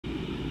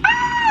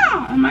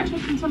Am I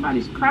taking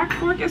somebody's crack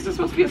fork? Is this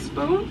supposed to be a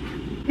spoon?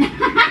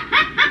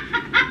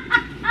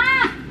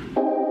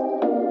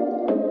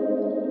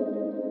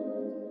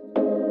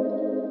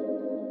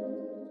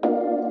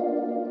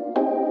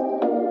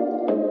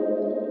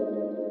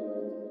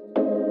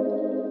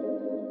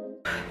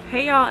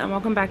 Hey y'all, and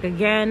welcome back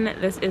again.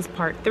 This is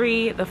part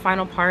 3, the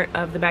final part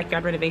of the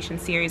backyard renovation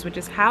series, which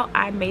is how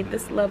I made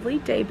this lovely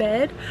day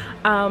bed.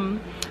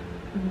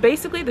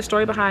 Basically the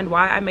story behind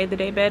why I made the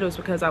day bed was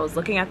because I was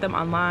looking at them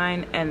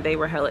online and they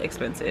were hella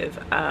expensive.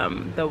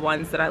 The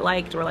ones that I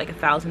liked were like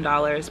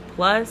 $1,000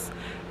 plus,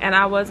 and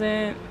I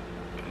wasn't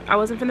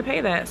finna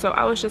pay that. So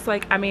I was just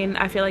like, I mean,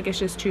 I feel like it's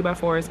just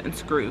 2x4s and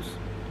screws.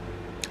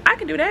 I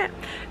can do that.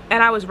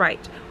 And I was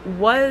right.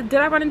 Did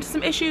I run into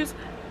some issues?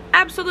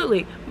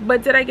 Absolutely.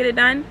 But did I get it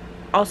done?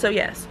 Also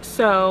yes.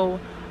 So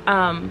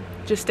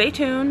just stay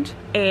tuned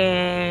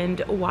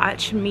and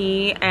watch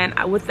me,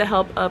 and with the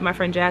help of my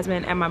friend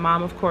Jasmine and my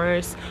mom, of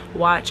course,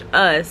 watch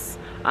us,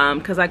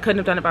 because I couldn't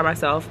have done it by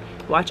myself.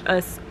 Watch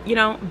us, you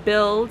know,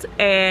 build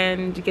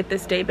and get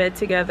this day bed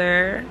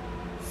together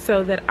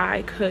so that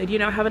I could, you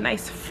know, have a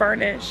nice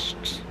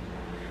furnished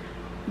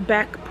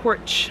back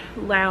porch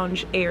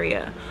lounge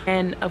area.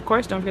 And of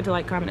course, don't forget to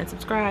like, comment, and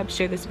subscribe,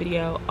 share this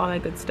video, all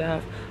that good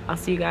stuff. I'll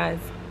see you guys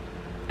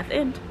at the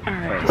end. All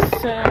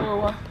right,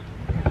 so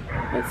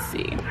let's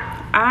see.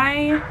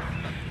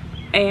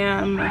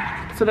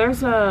 So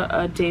there's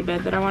a day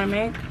bed that I want to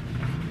make,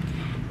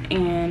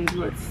 and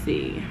let's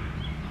see.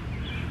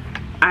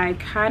 I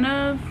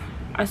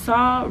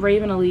saw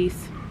Raven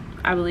Elise,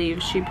 I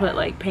believe she put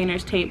like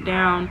painter's tape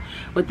down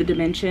with the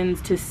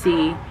dimensions to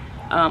see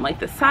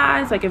like the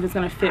size, like if it's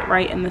gonna fit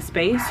right in the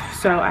space.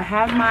 So I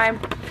have my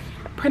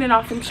printed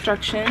off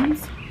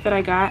instructions that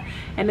I got,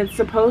 and it's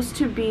supposed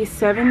to be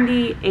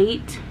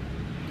 78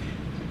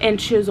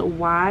 inches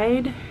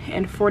wide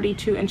and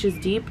 42 inches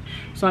deep.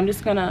 So I'm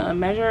just gonna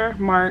measure,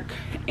 mark,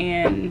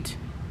 and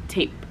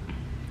tape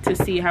to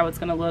see how it's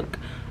gonna look,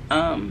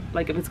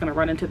 like if it's gonna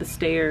run into the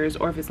stairs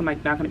or if it's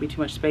like not gonna be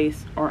too much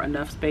space or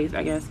enough space,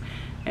 I guess,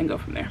 and go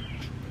from there.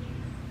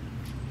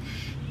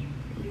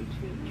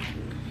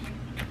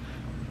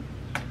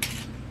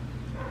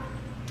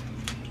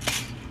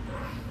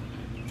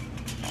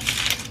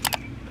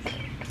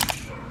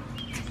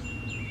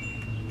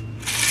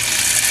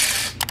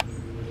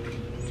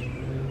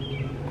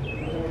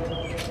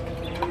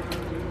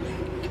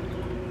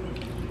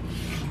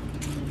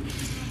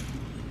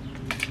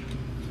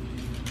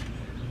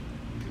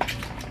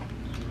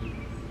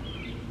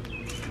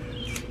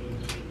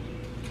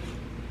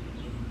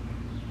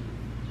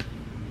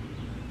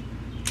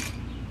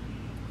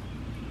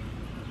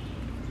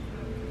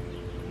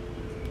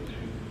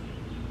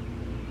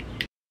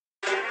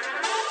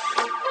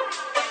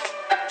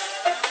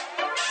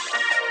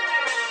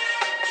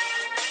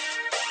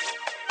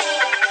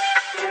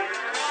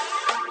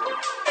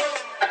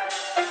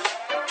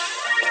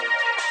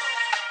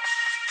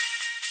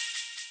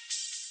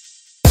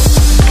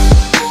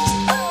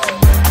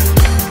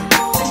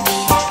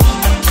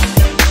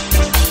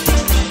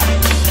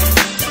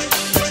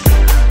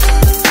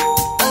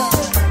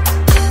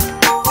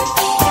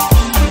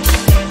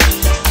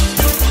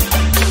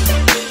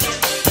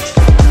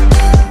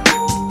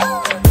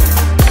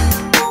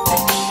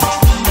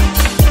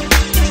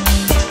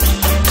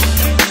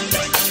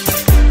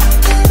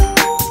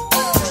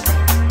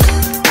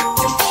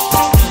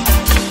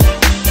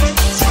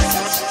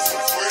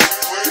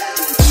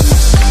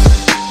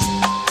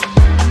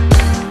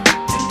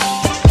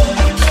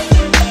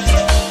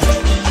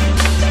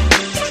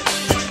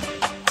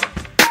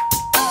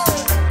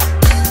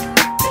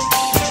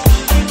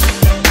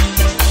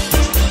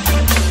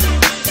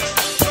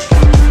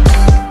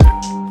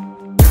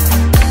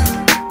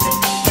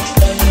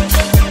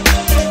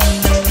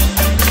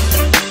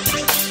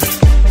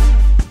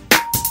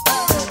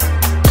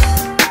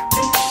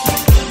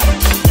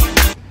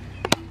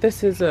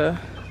 This is a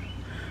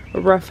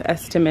rough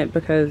estimate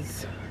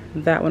because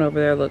that one over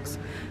there looks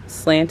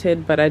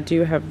slanted, but I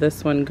do have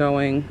this one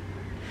going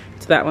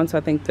to that one, so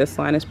I think this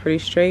line is pretty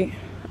straight.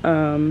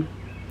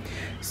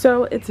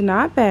 So it's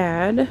not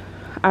bad.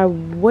 I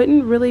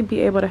wouldn't really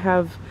be able to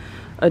have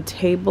a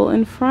table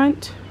in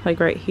front, like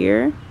right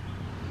here,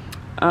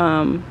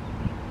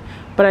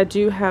 but I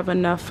do have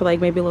enough for like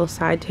maybe a little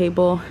side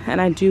table, and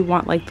I do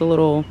want like the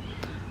little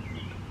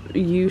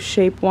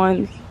U-shaped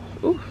ones.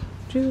 Ooh,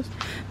 Jesus.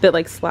 That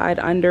like slide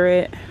under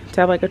it to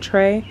have like a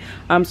tray.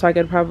 So I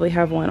could probably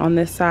have one on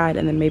this side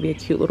and then maybe a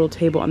cute little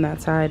table on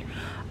that side.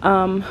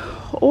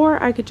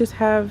 Or I could just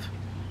have,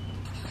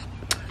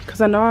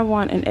 because I know I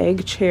want an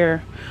egg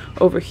chair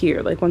over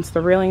here. Like once the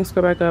railings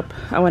go back up,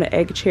 I want an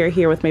egg chair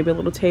here with maybe a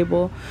little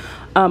table.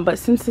 But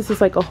since this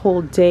is like a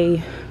whole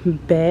day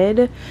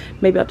bed,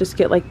 maybe I'll just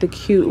get like the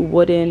cute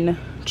wooden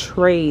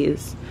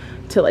trays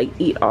to like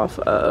eat off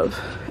of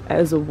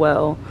as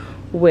well.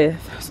 So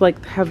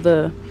like have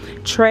the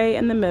tray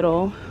in the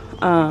middle,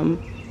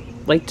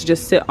 like to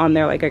just sit on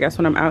there, like I guess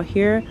when I'm out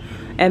here,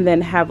 and then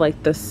have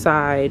like the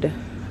side,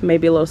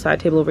 maybe a little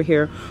side table over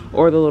here,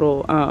 or the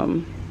little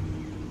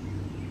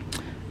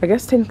I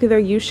guess technically they're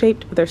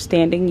U-shaped, but they're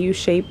standing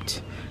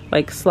U-shaped,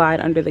 like slide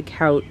under the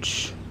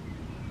couch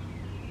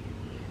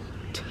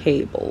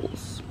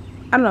tables.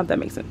 I don't know if that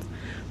makes sense,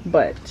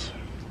 but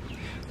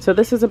so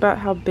this is about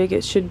how big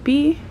it should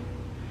be.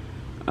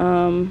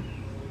 So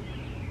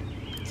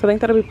I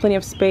think that'll be plenty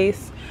of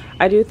space.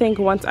 I do think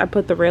once I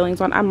put the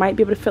railings on, I might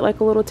be able to fit like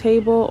a little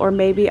table, or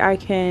maybe I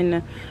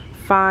can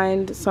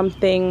find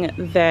something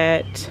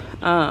that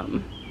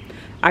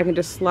I can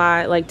just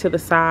slide like to the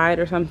side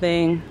or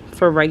something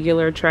for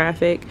regular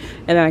traffic,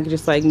 and then I can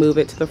just like move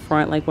it to the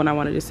front like when I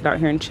want to just sit out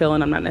here and chill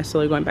and I'm not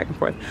necessarily going back and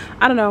forth.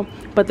 I don't know,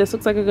 but this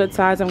looks like a good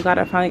size. I'm glad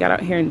I finally got out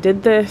here and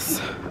did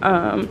this.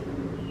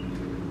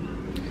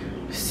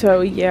 So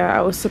yeah,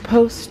 I was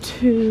supposed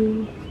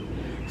to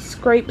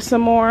scrape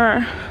some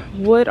more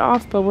wood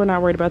off, but we're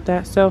not worried about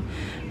that. So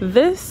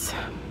this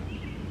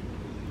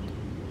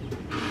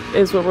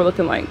is what we're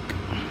looking like.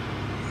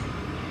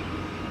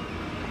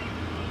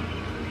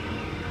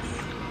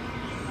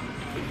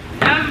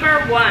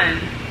 Number 1.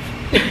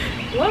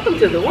 Welcome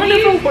to the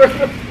wonderful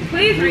world.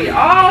 Please read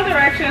all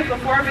directions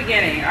before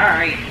beginning. All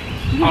right.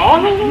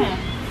 All of them.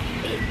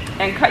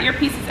 And cut your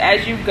pieces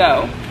as you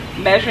go,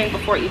 measuring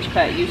before each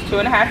cut. Use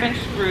 2.5-inch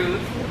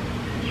screws.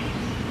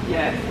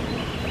 Yes.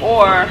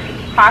 Or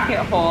pocket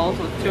holes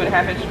with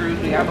 2.5-inch screws.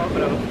 We have both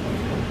of those.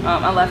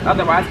 Unless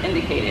otherwise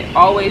indicated.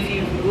 Always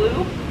use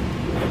glue.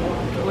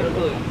 With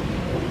glue.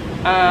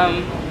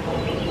 Oh,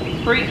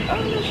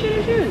 shit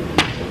is you.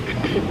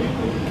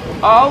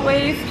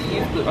 Always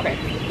use glue. Okay.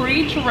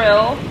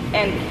 Pre-drill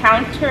and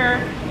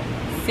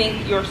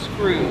countersink your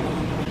screws.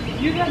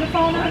 You got the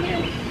phone out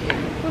here?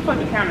 What the fuck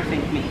does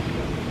countersink mean?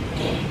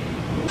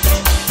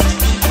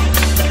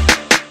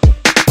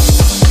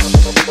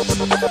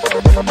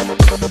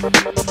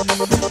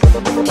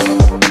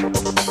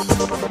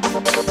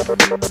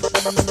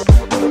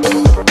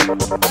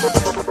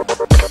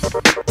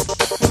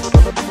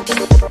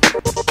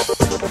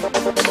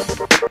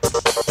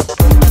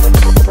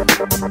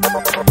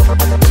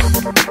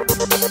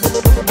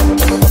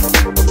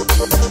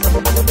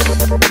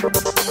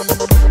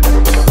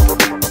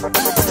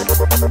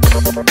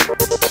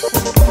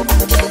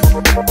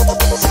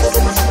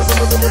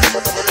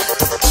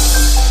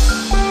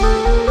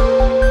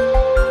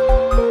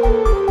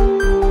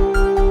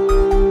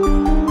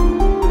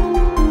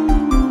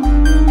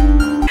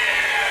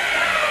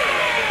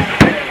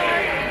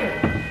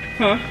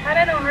 Huh? How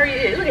that don't hurt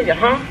you? Look at you,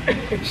 huh?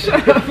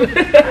 Shut up.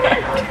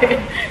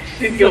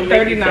 She's still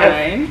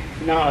 39.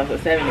 No, it's a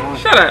 71.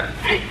 Shut up.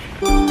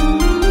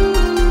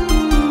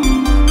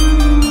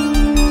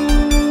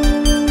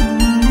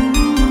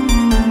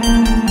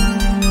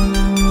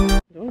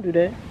 Don't do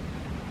that.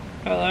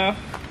 Hello.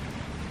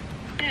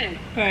 Hey,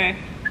 Hey.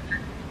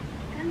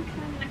 doesn't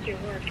sound like you're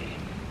working.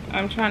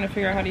 I'm trying to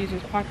figure out how to use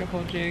this pocket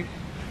hole jig.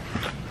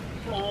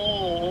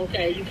 Oh,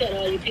 okay. You cut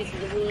all your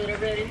pieces of wood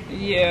already?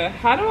 Yeah.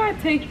 How do I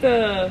take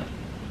the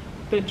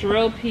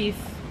drill piece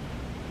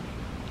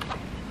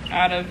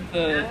out of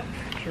the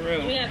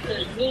drill? You have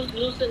to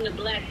loosen the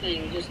black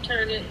thing. Just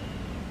turn it.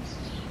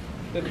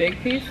 The big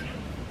piece?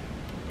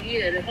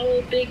 Yeah, the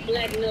whole big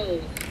black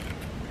nose.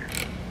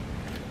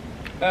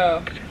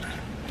 Oh.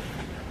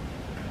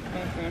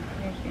 Okay.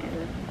 That's not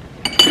working.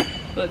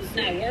 Let's It's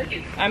not see.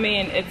 working. I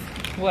mean, it's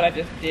what I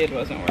just did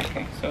wasn't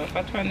working. So if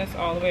I turn this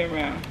all the way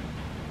around.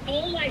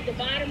 Hold like the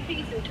bottom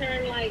piece and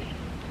turn like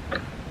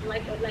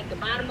the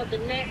bottom of the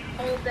neck.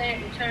 Hold that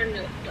and turn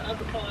the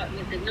other part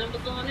with the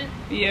numbers on it.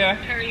 Yeah.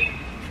 Turn it.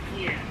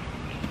 Yeah.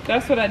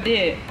 That's what I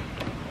did.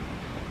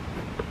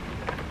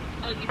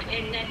 Oh,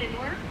 and that didn't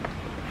work?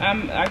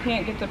 I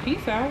can't get the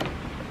piece out.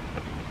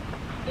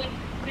 But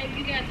maybe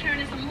you gotta turn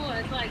it some more.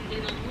 It's like,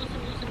 loosen.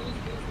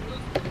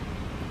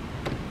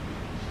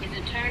 Is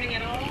it turning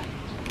at all?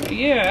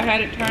 Yeah, I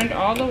had it turned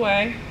all the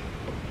way.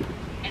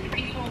 And the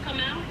piece won't come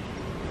out?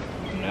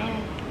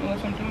 No,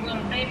 unless I'm doing Well,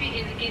 something. maybe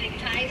is it getting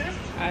tighter?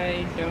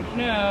 I don't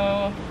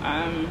know.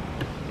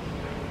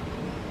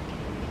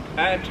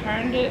 I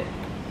turned it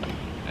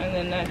and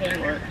then that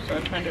didn't work. So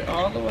I turned it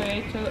all the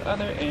way to the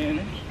other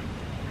end.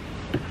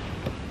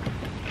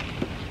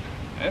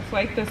 It's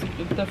like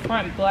the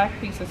front black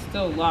piece is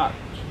still locked.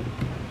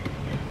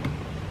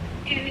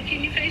 Can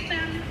you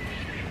FaceTime me?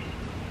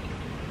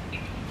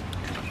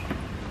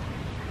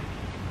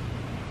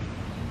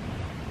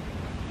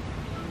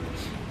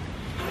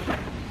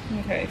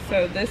 Okay,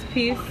 so this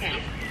piece,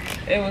 Okay.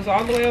 it was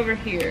all the way over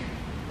here,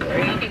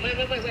 right? Okay, wait.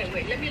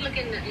 Let me look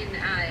in the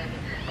eye of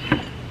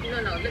it. No,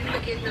 let me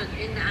look in the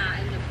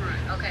eye in the front.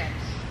 Okay.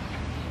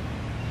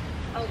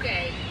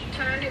 Okay.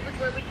 Turn it. Which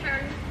way we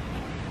turn it?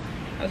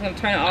 I was gonna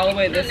turn it all the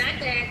way No, this. not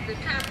that. The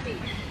top piece.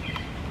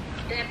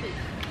 That piece.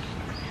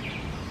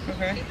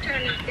 Okay. Keep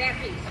turning that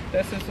piece.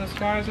 This is as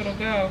far as it'll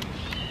go.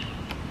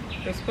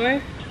 This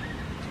way?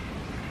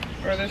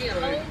 Or this Yeah.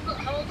 way?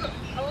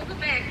 Hold the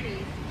back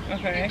piece.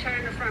 Okay. And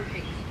turn the front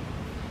piece.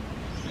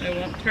 It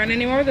won't turn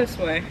any more this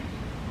way.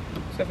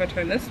 So if I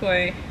turn this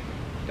way,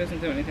 it doesn't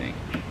do anything.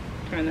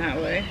 Turn that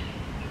way,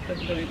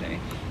 doesn't do anything.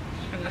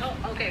 Turn this.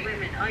 Oh, okay, wait a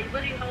minute.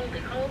 What are you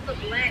holding? Hold the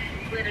black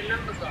where the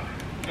numbers are.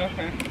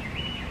 Okay.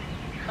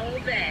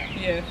 hold that.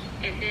 Yes.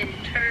 And then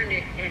turn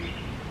it, and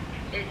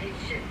it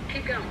should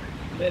keep going.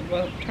 It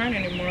won't turn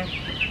anymore.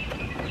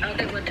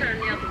 Okay, well turn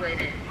the other way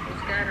then.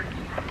 It's gotta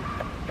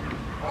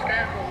go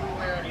one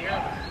way or the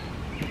other.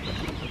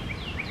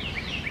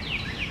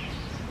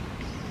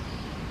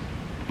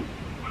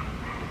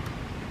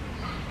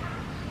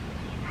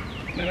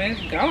 I mean,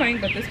 it's going,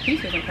 but this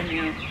piece isn't coming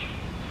out.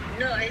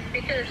 No, it's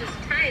because it's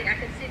tight. I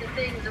can see the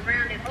things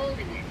around it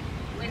holding it.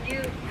 When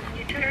you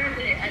turn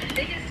it, I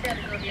think it's got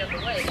to go the other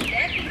way.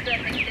 That piece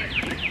doesn't make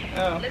difference.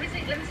 Oh. Let me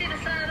see the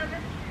side of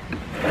it.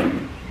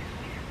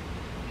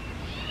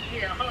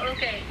 Yeah.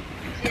 Okay.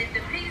 Yeah,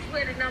 the piece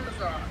where the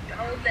numbers are.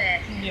 Hold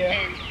that. Yeah.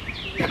 And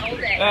you hold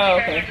that. Oh,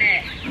 and turn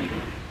okay. that.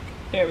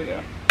 There we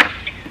go.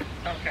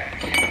 Okay.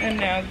 And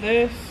now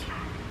this.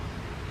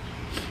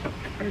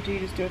 Or do you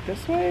just do it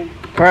this way?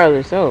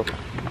 Probably so.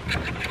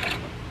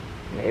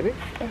 Maybe.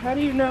 But how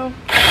do you know?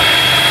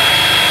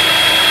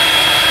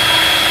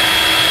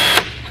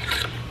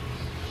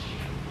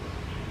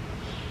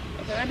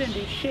 Okay, I didn't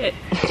do shit.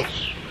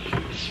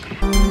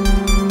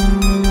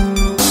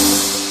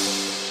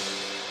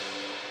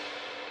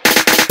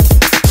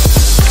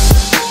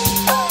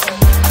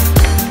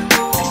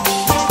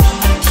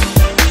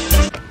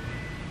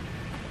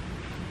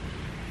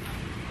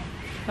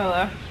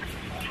 Hello?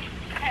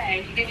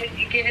 Hey, you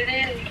get it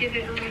in? You get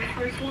it on the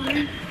first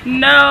one?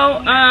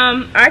 No,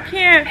 I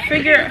can't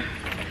figure.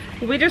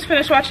 We just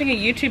finished watching a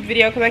YouTube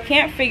video because I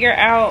can't figure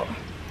out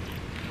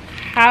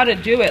how to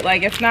do it.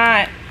 Like, it's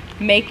not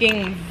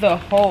making the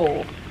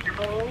hole.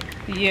 Oh.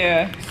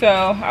 Yeah, so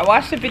I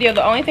watched the video.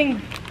 The only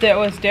thing that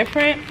was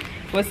different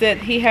was that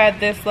he had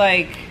this,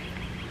 like,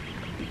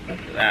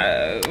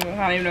 I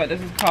don't even know what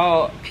this is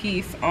called,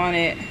 piece on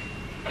it.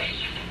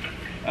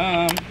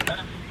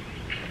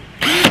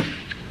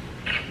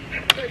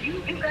 So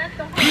you got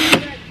the hole?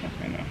 You got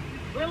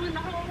drilling the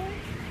hole?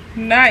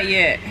 Not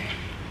yet.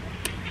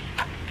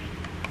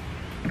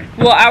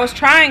 Well, I was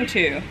trying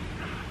to,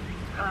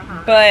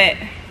 but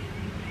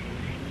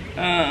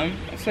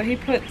so he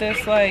put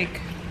this,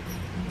 like,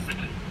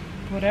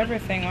 whatever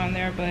thing on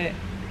there, but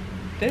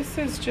this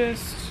is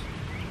just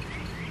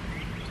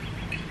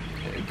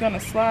gonna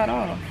slide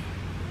off.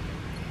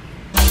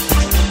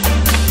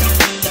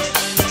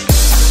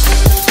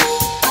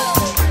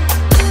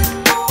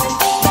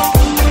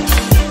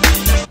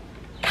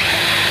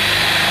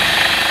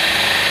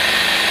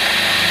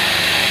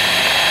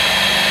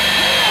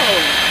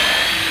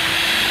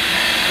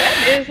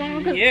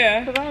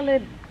 Yeah.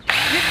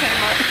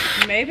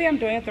 Maybe I'm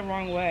doing it the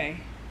wrong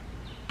way.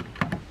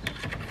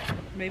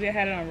 Maybe I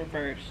had it on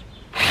reverse.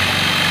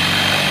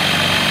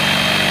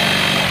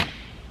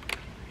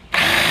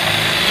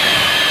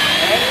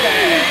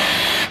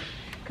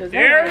 Okay.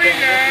 There we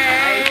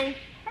go.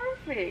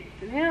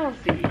 Perfect. Now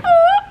see.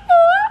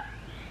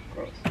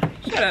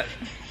 Shut up.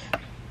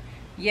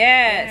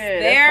 Yes, Yeah,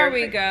 there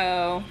we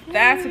go.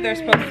 That's what they're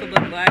supposed to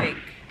look like.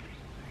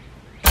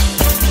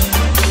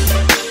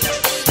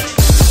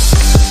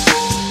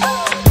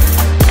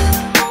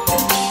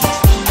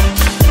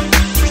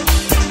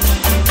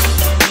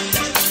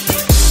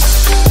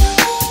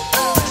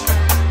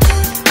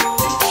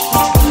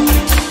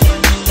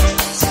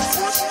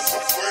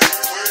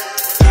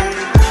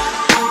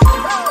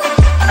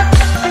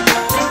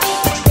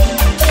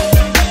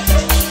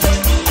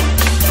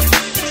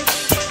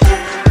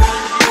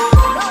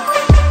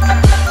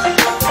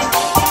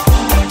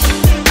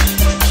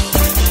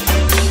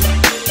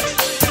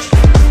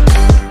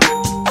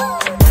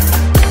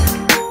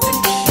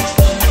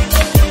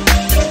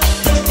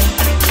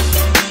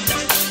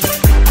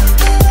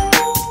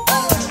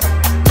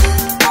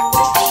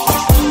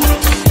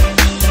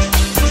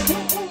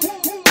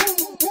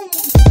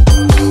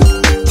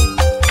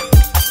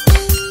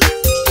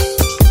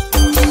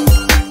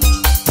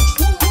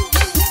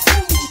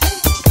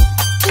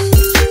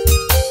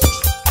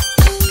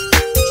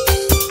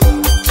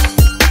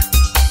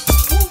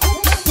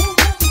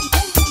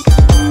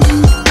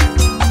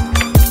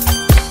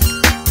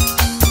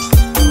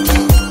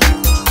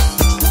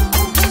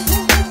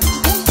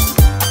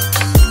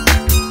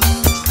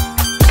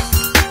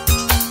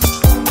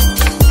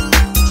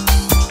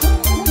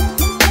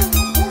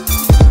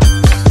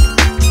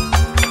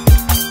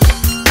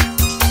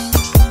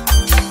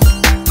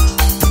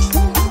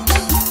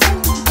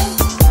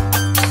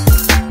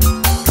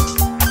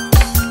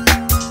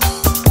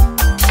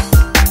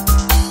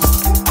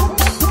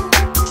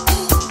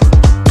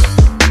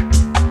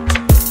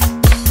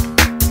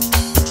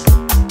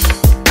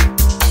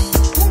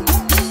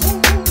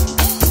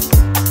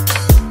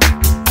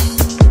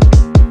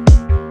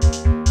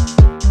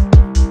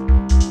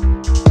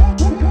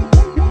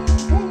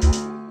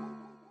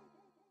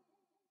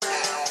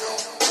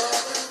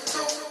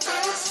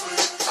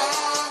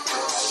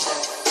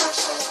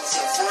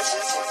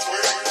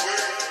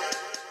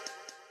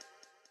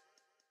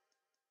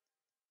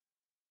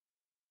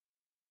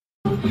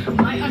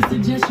 Why I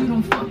suggest you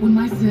don't fuck with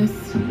my sis,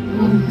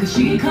 cause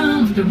she ain't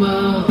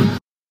comfortable.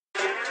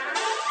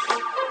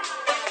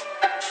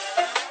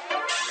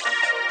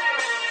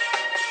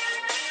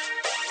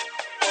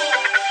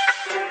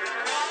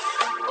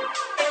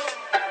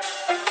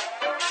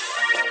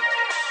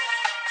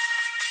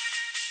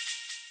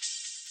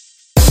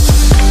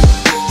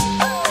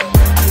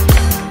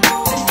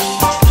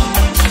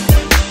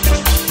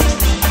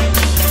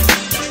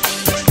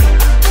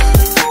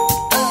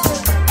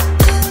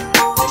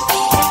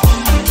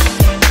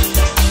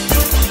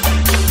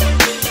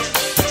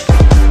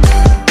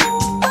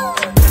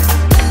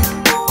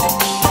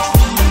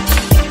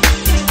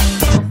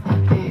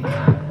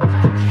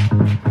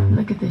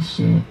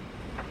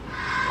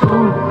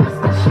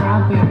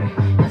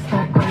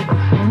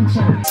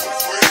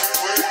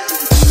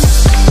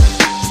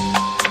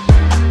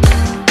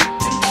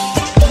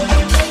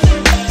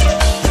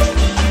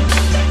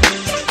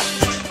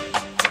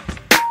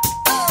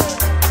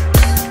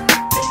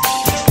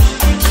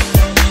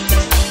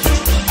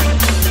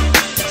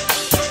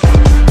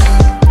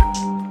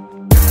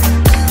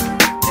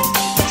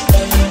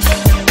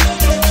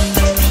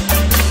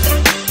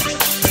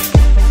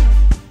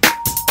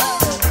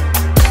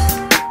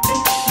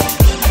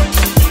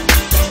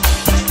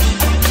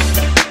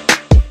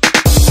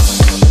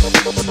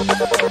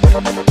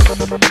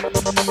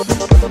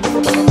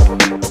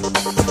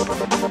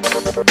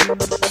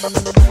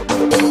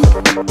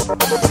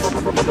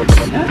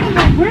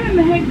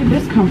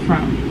 come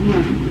from?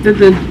 What? Did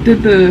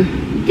the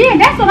Yeah,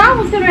 that's what I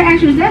was gonna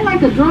ask you. Is that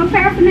like a drug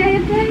paraphernalia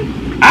thing?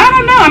 I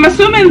don't know. I'm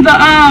assuming the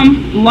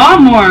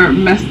lawnmower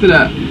messed it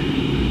up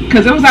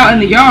because it was out in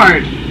the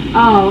yard.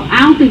 Oh,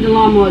 I don't think the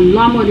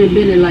lawnmower didn't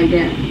bend it like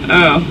that.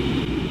 Oh.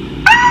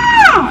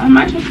 Ah! Am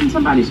I touching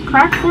somebody's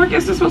crack fork?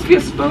 Is this supposed to be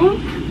a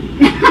spoon?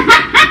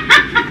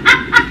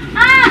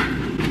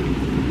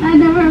 I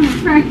never heard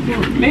of crack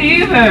fork.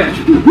 Me either.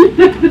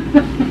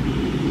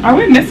 Are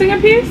we missing a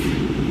piece?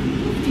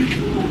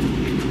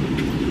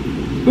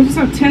 We just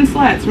have 10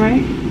 slats,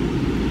 right?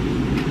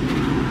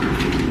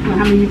 Well,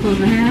 how many you supposed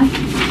to have?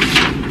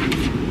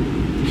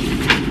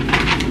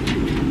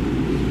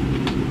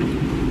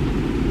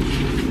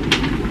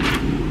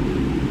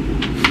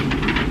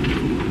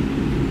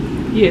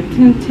 Yeah,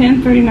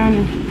 10, 39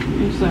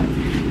 inch slats.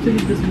 So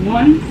get this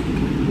 1,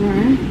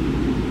 Right.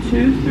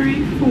 2,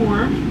 3,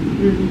 4,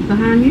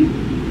 Behind you?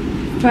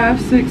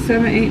 5, 6,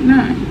 7, 8,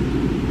 9.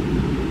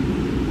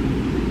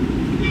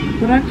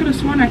 But I could have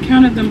sworn I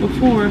counted them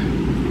before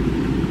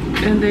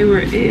and they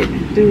were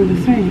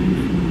the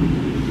same.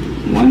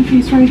 One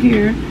piece right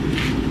here.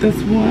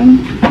 That's 1,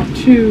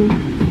 2,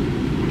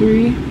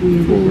 3,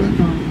 4,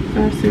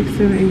 5, 6,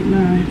 7, 8,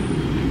 9.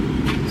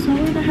 So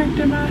where the heck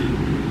did my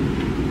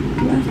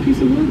last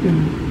piece of wood go?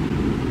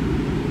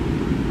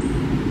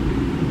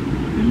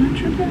 Am I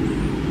tripping?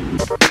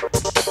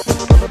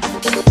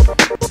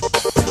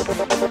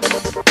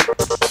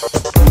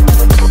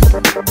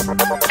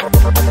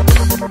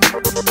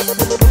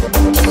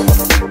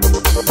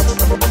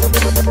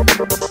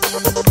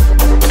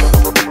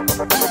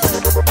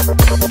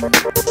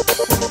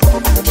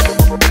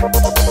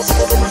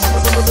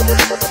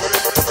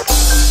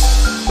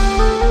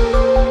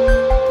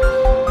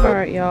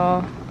 Alright,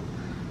 y'all.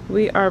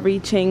 We are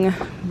reaching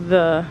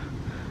the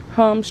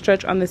home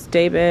stretch on this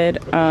daybed.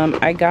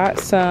 I got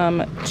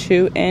some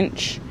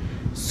 2-inch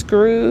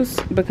screws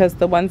because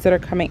the ones that are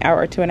coming out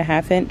are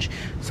 2.5 inch.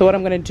 So what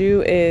I'm going to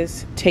do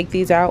is take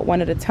these out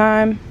one at a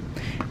time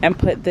and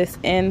put this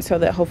in so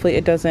that hopefully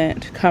it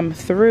doesn't come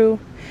through.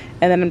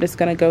 And then I'm just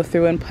going to go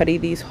through and putty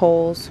these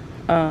holes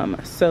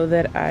so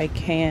that I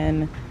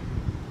can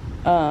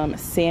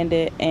sand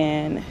it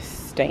and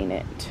stain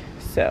it.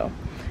 So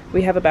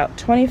we have about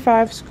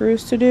 25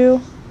 screws to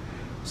do.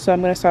 So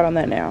I'm going to start on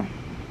that now.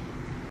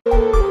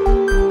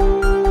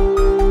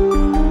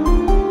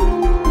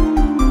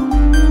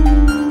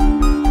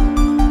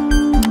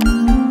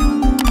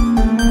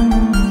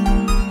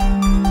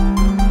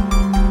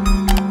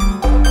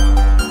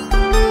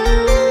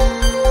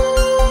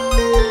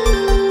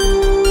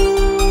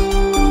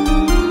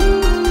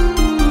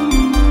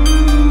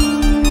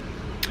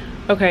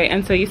 Okay,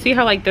 and so you see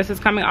how like this is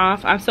coming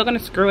off? I'm still gonna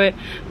screw it,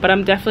 but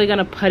I'm definitely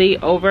gonna putty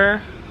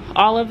over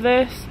all of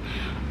this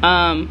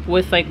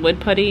with like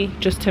wood putty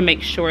just to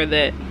make sure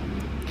that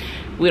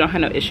we don't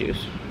have no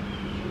issues.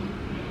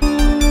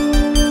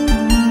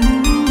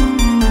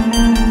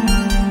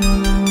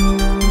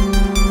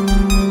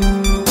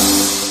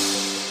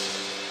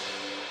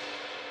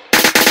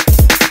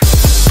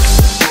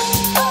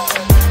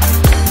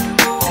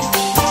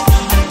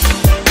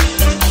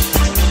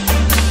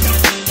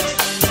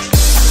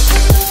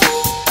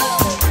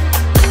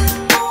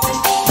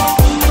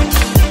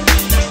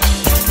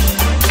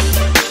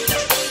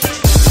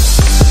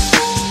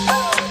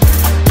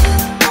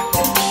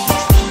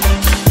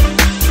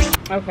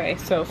 Okay,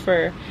 so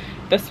for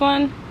this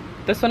one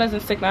isn't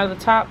sticking out of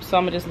the top, so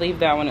I'm gonna just leave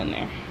that one in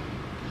there.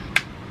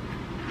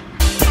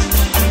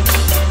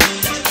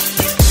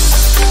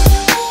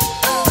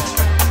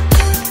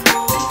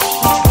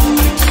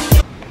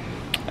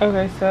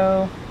 Okay,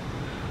 so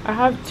I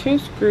have 2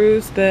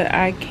 screws that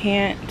I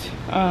can't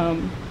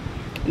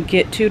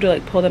get to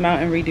like pull them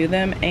out and redo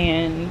them,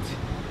 and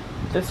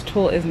this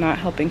tool is not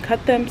helping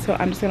cut them, so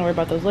I'm just gonna worry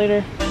about those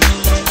later.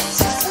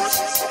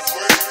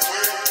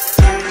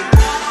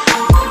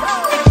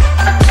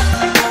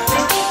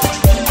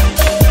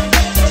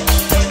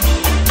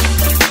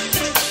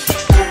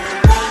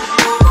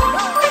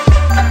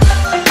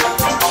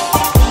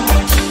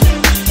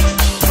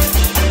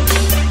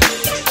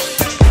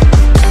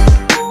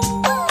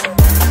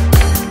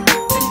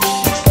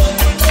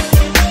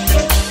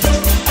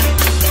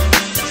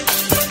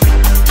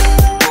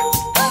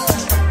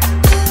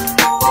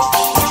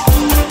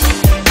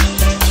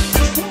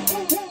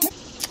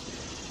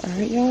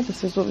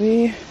 This is what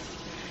we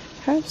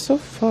have so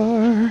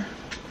far.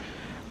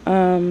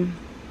 I'm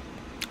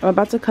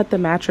about to cut the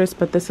mattress,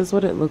 but this is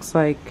what it looks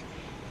like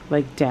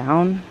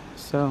down.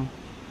 So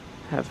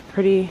I have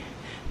pretty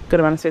good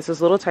amount of space. It's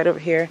a little tight over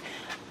here.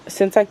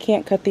 Since I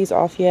can't cut these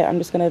off yet, I'm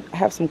just gonna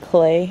have some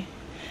clay.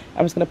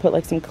 I'm just gonna put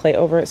like some clay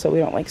over it so we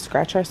don't like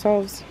scratch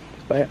ourselves.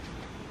 But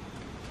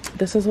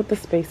this is what the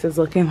space is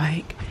looking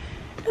like.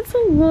 It's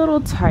a little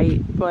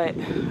tight, but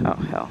oh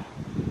hell,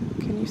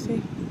 can you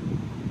see?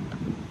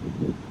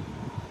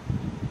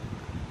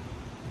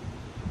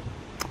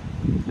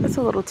 It's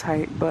a little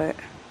tight, but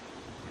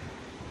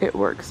it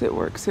works, it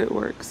works, it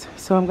works.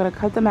 So I'm gonna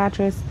cut the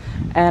mattress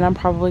and I'm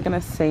probably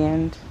gonna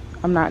sand.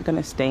 I'm not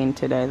gonna stain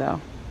today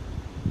though.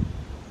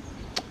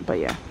 But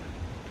yeah.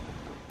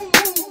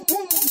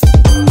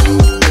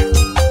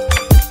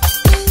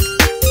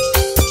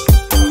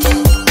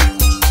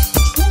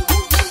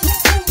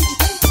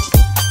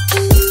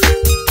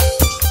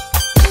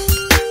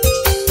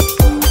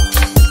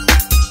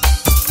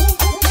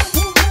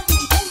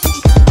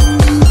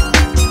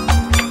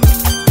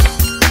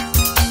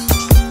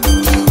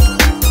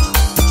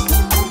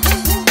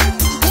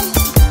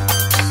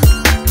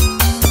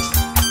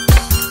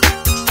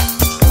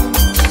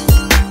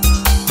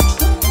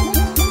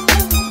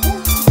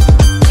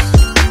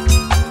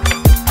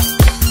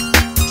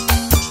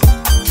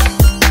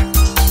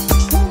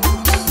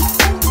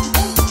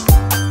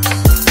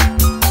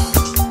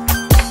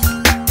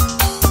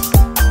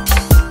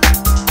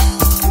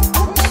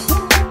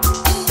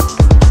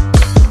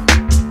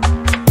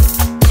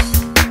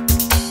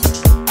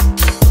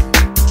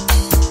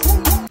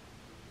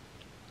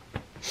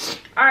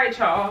 Alright,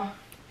 y'all.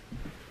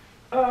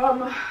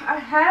 I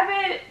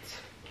haven't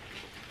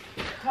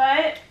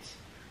cut.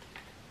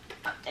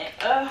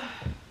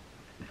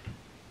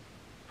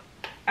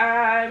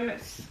 I'm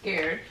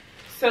scared.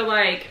 So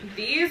like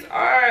these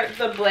are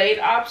the blade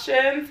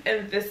options,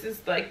 and this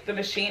is like the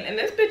machine, and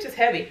this bitch is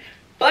heavy.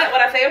 But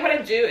what I think I'm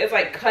gonna do is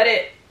like cut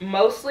it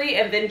mostly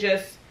and then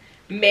just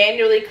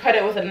manually cut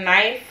it with a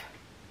knife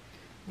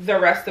the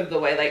rest of the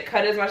way. Like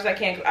cut as much as I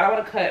can, because I don't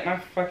want to cut my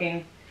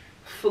fucking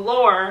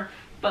floor.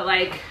 But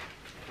like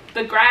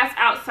the grass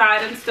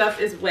outside and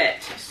stuff is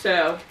wet,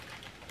 so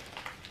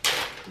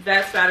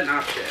that's not an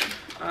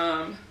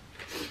option.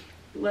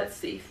 Let's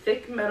see,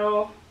 thick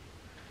metal.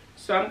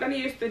 So I'm gonna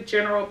use the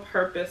general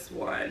purpose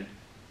one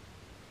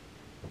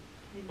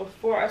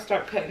before I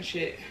start cutting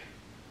shit.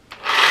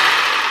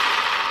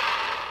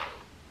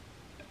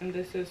 And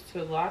this is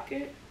to lock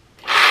it.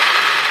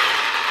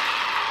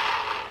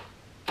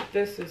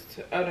 This is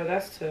to, oh no,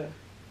 that's to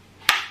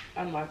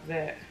unlock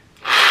that.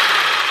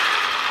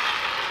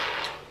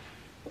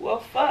 Well,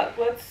 fuck,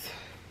 let's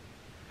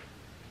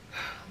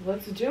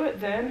do it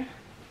then.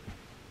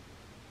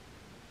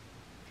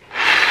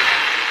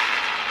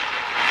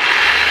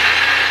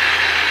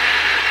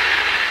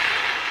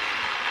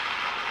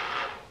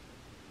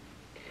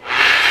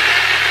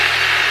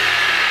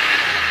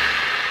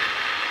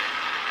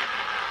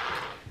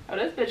 Oh,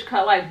 this bitch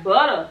cut like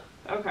butter.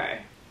 Okay.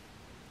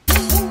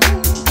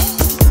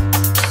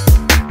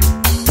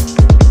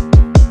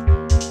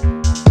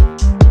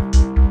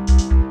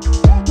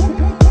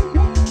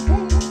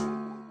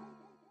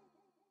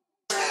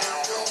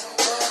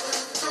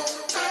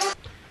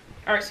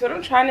 Alright, so what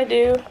I'm trying to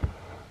do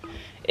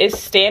is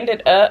stand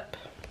it up,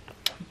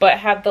 but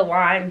have the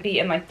line be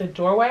in like the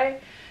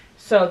doorway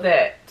so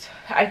that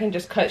I can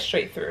just cut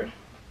straight through.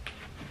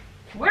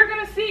 We're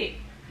gonna see,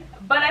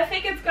 but I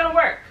think it's gonna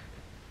work.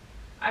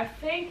 I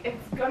think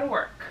it's gonna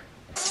work.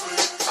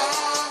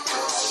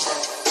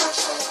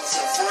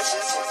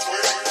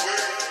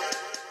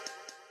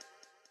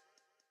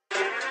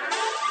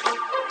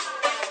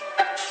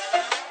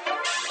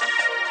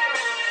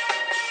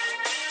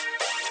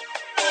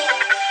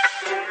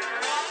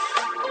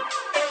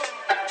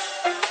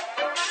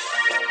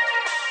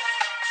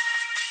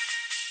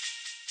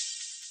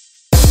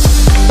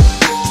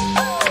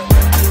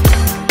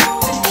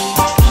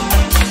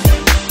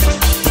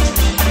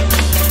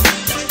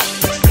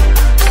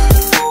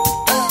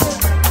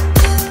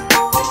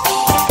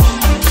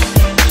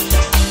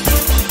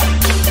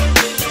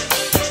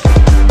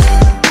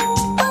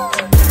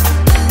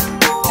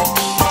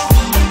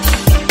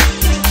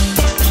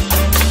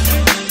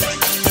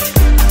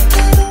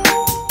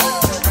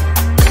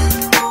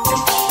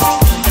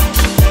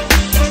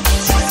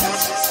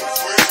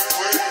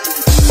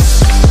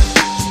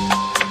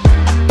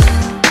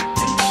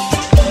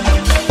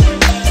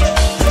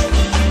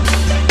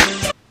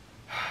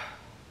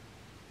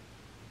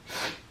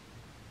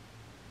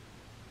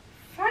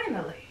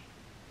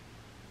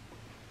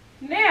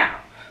 Now,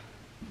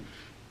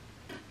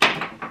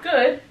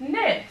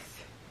 goodness,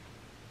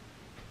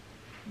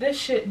 this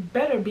shit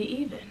better be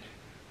even.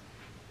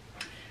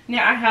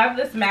 Now I have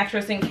this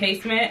mattress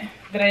encasement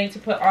that I need to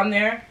put on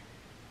there,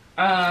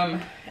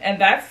 and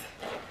that's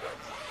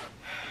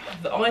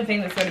the only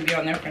thing that's going to be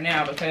on there for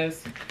now,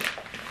 because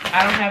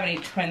I don't have any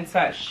twin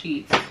size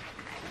sheets.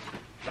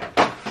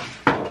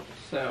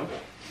 So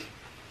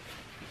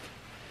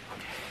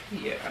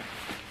yeah.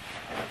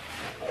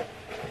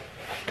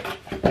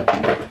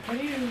 How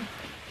do you,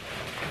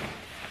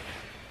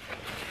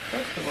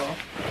 first of all,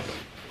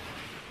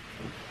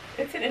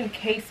 it's an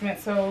encasement,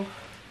 so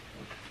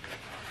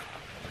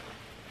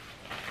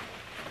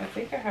I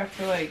think I have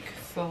to like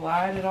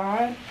slide it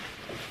on.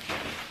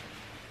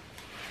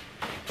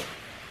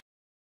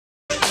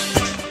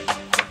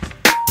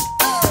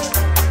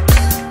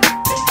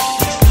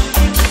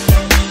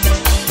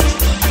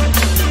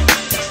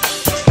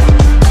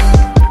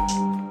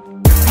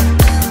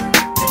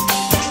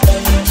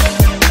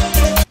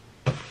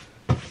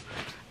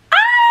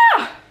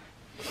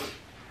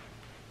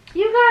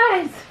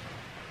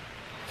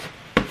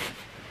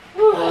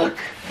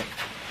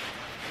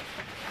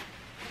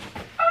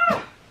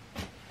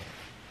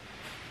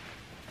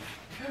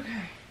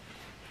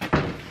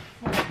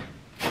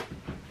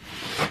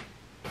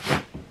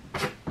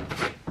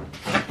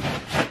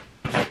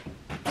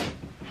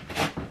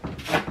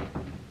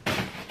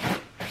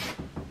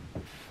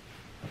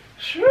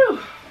 Phew.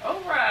 All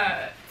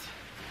right.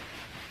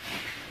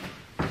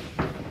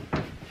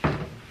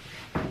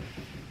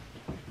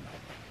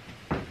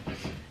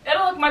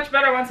 It'll look much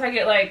better once I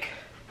get like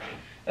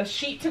a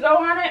sheet to go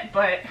on it,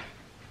 but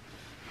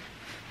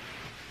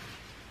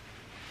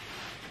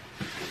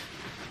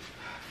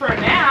for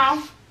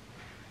now,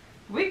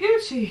 we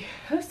Gucci.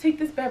 Let's take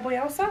this bad boy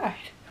outside.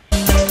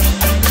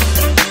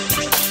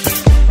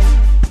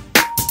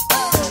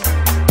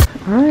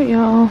 All right,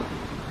 y'all.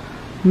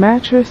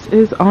 Mattress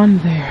is on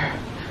there.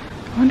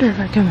 I wonder if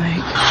I can like,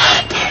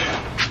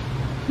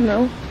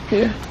 no,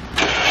 here.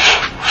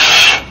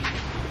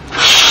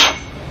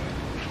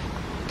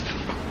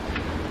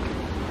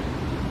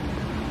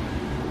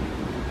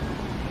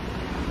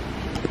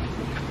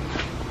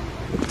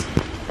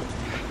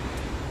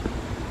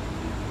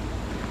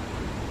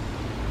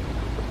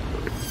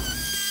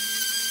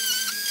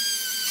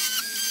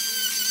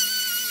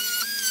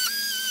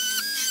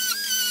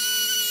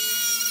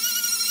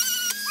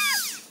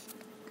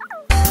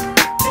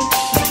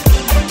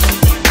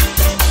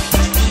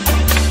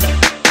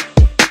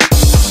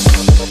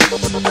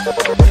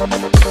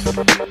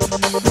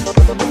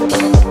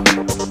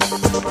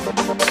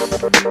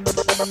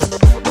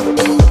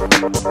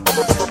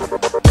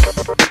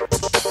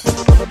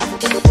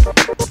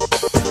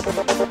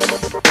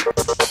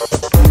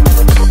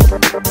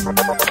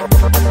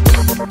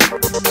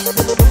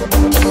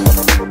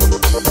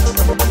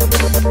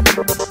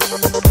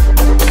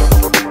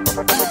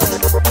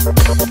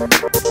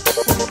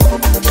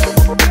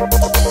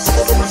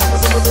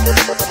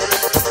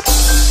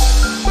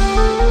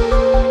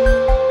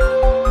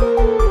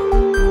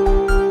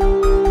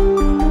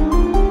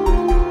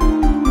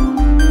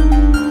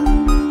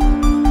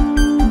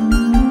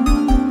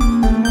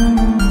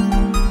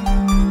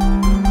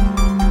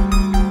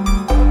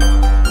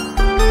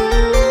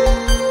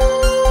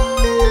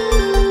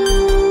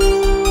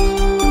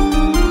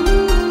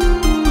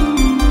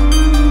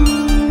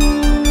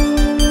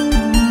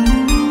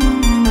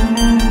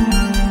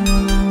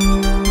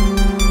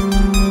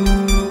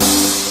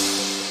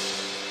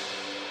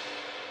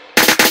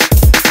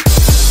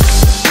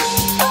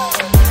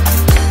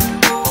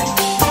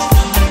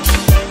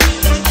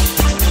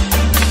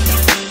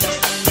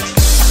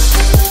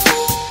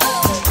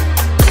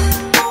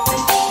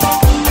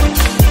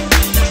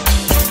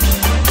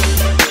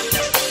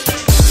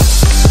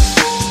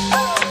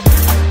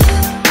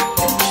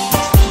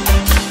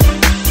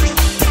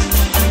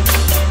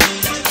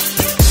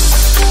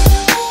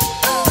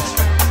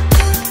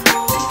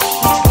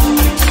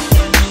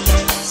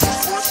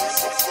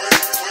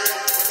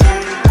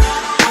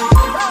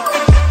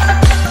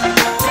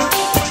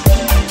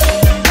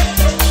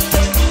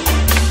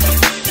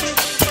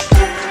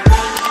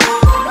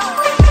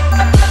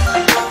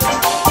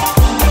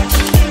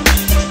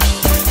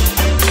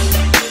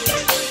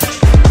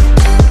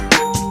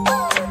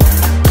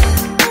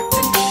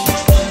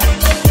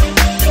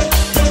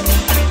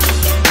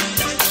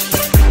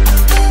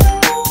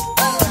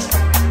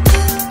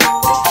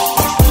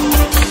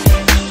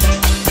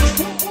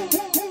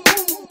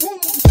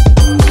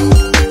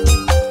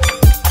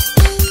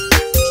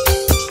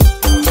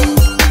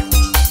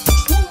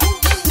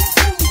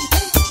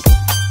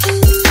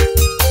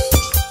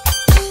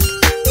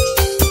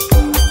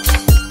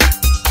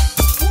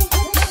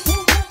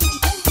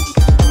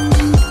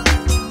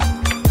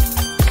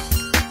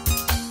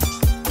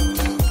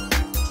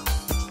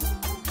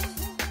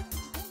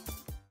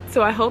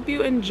 So I hope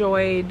you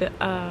enjoyed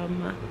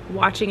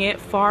watching it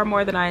far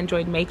more than I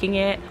enjoyed making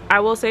it. I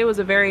will say it was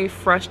a very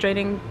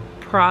frustrating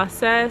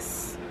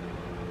process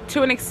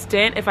to an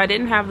extent. If I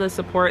didn't have the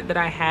support that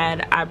I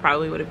had, I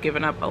probably would have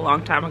given up a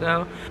long time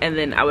ago, and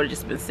then I would have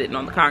just been sitting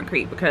on the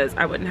concrete because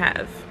I wouldn't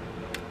have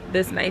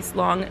this nice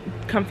long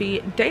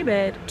comfy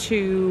daybed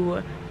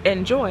to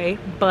enjoy.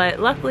 But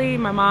luckily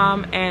my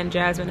mom and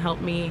Jasmine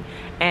helped me,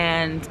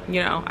 and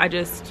you know, I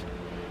just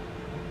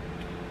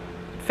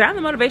found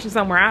the motivation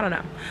somewhere, I don't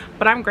know,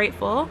 but I'm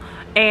grateful.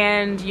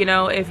 And you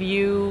know, if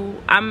you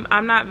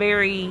I'm not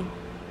very,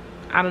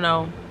 I don't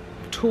know,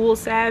 tool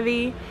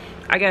savvy.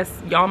 I guess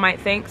y'all might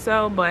think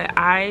so, but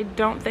I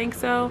don't think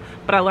so.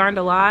 But I learned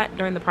a lot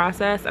during the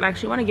process, and I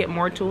actually want to get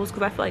more tools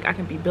because I feel like I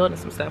can be building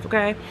some stuff.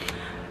 Okay,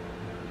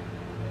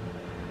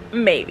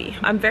 maybe.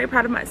 I'm very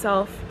proud of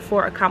myself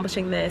for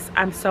accomplishing this.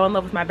 I'm so in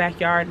love with my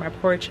backyard, my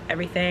porch,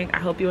 everything. I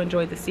hope you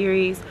enjoyed the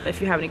series.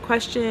 If you have any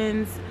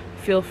questions,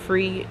 feel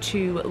free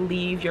to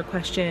leave your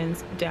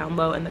questions down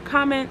below in the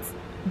comments,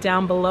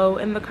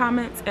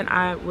 and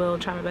I will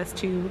try my best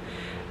to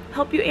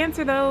help you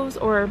answer those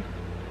or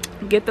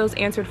get those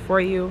answered for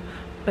you.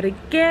 But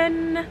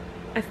again,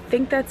 I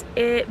think that's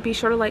it. Be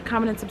sure to like,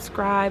 comment, and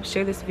subscribe,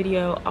 share this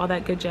video, all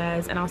that good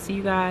jazz, and I'll see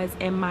you guys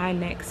in my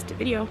next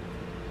video.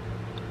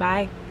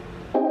 Bye.